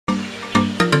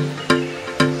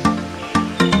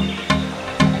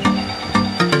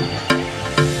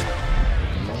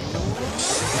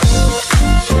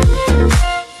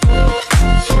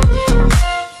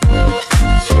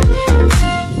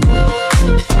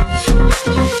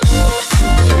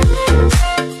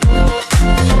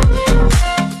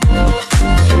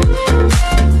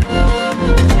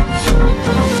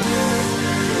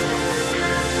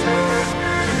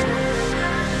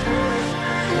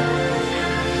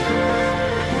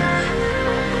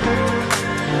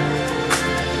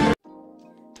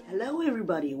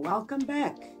everybody, welcome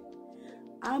back.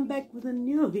 I'm back with a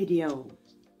new video.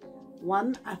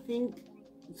 One, I think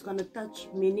it's gonna touch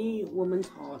many women's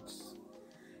hearts.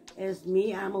 As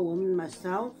me, I'm a woman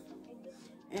myself,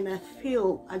 and I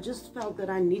just felt that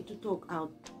I need to talk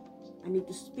out. I need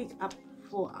to speak up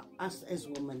for us as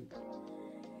women.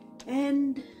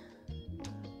 And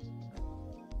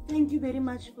thank you very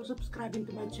much for subscribing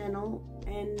to my channel.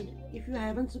 And if you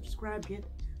haven't subscribed yet,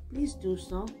 please do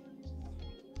so,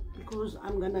 because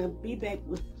I'm gonna be back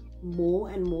with more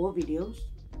and more videos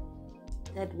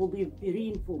that will be very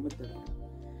informative.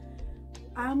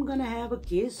 I'm gonna have a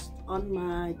guest on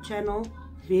my channel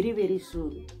very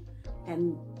soon,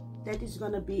 and that is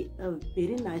gonna be a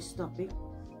very nice topic.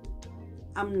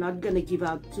 I'm not gonna give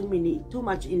out too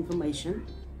much information,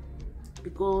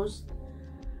 because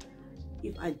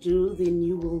if I do, then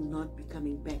you will not be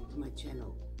coming back to my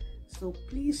channel. So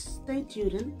please stay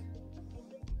tuned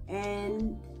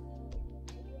and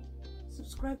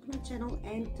subscribe to my channel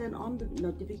and turn on the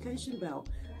notification bell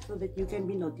so that you can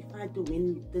be notified to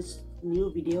when this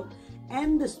new video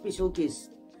and the special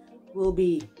guest will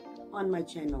be on my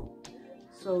channel.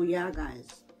 So yeah,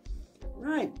 guys,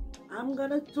 right, today I'm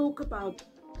gonna talk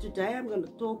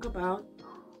about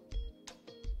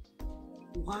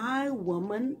why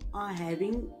women are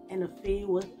having an affair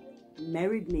with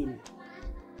married men.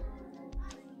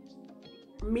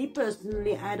 Me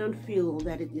personally, I don't feel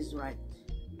that it is right.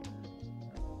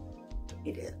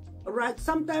 It is right.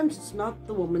 Sometimes it's not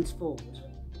the woman's fault.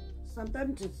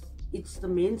 Sometimes it's the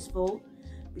men's fault,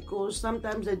 because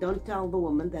sometimes they don't tell the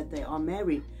woman that they are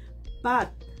married.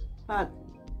 But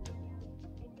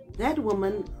that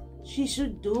woman, she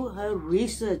should do her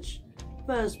research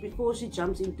first before she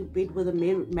jumps into bed with a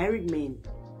married man.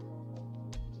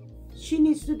 She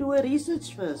needs to do her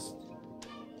research first.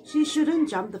 She shouldn't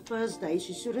jump the first day.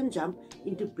 She shouldn't jump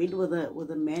into bed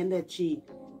with a man that she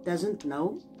doesn't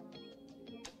know.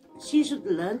 She should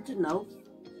learn to know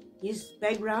his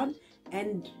background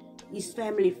and his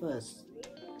family first.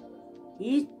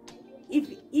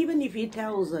 Even if he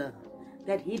tells her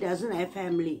that he doesn't have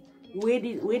family,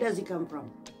 where does he come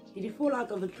from? Did he fall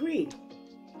out of a tree?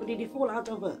 Or did he fall out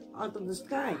of the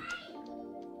sky?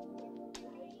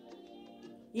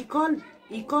 He can't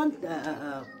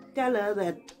tell her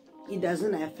that he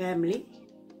doesn't have family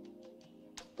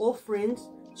or friends.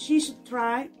 She should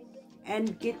try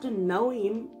and get to know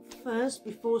him first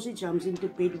before she jumps into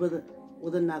bed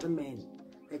with another man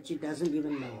that she doesn't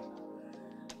even know.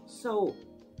 So,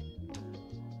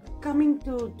 coming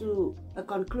to a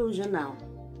conclusion now.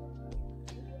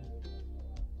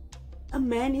 A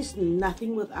man is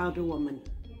nothing without a woman.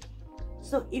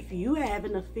 So if you have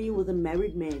an affair with a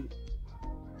married man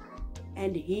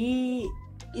and he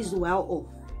is well off,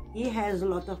 he has a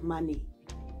lot of money,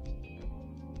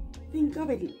 think of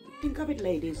it,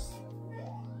 ladies.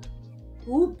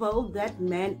 Who built that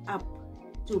man up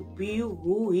to be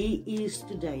who he is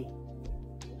today?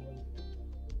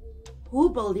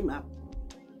 Who built him up?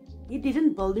 He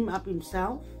didn't build him up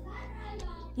himself.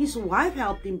 His wife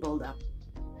helped him build up.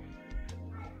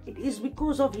 It is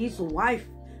because of his wife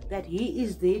that he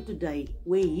is there today,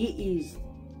 where he is.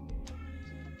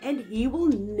 And he will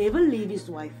never leave his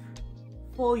wife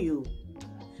for you,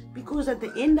 because at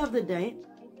the end of the day,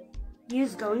 he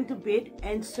is going to bed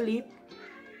and sleep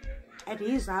at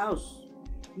his house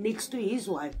next to his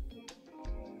wife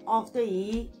after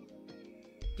he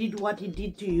did what he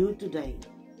did to you today.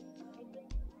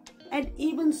 And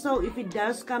even so, if it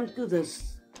does come to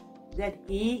this, that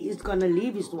he is gonna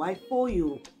leave his wife for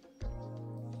you,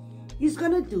 he's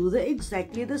gonna do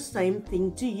exactly the same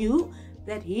thing to you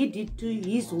that he did to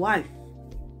his wife.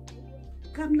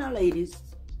 Come now, ladies.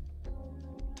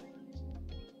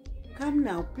 Come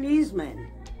now, please, man.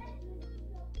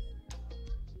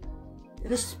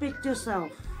 Respect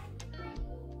yourself.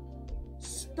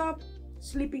 Stop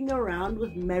sleeping around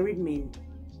with married men,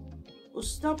 or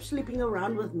stop sleeping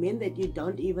around with men that you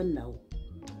don't even know.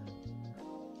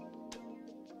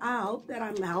 I hope that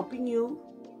I'm helping you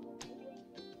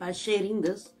by sharing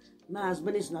this. My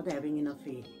husband is not having an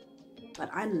affair,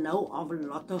 but I know of a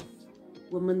lot of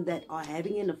women that are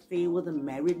having an affair with a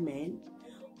married man,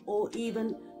 or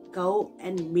even go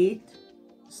and meet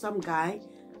some guy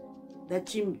that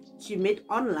she met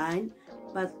online,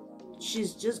 but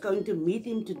she's just going to meet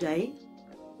him today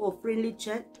for friendly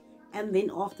chat, and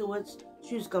then afterwards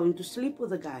she's going to sleep with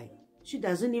the guy. She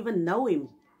doesn't even know him.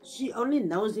 She only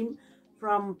knows him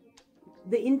from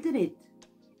the internet.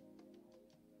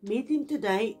 Meet him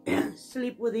today,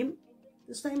 sleep with him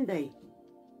the same day.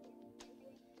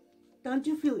 Don't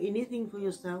you feel anything for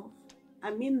yourself?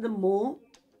 I mean, the more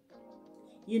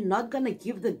you're not going to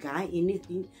give the guy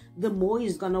anything, the more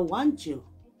he's going to want you.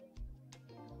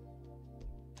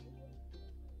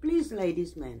 Please,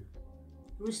 ladies, man,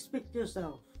 respect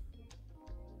yourself.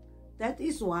 That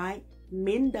is why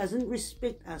men doesn't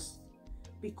respect us,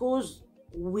 because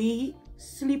we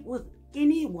sleep with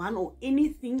anyone or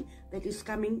anything that is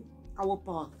coming our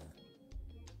path.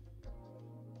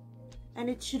 And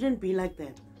it shouldn't be like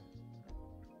that.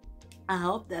 I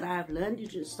hope that I have learned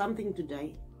you something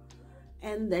today,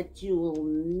 and that you will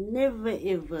never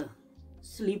ever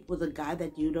sleep with a guy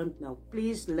that you don't know.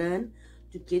 Please learn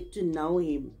to get to know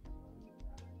him.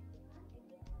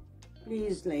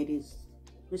 Please, ladies,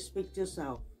 respect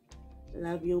yourself.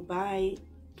 Love you. Bye.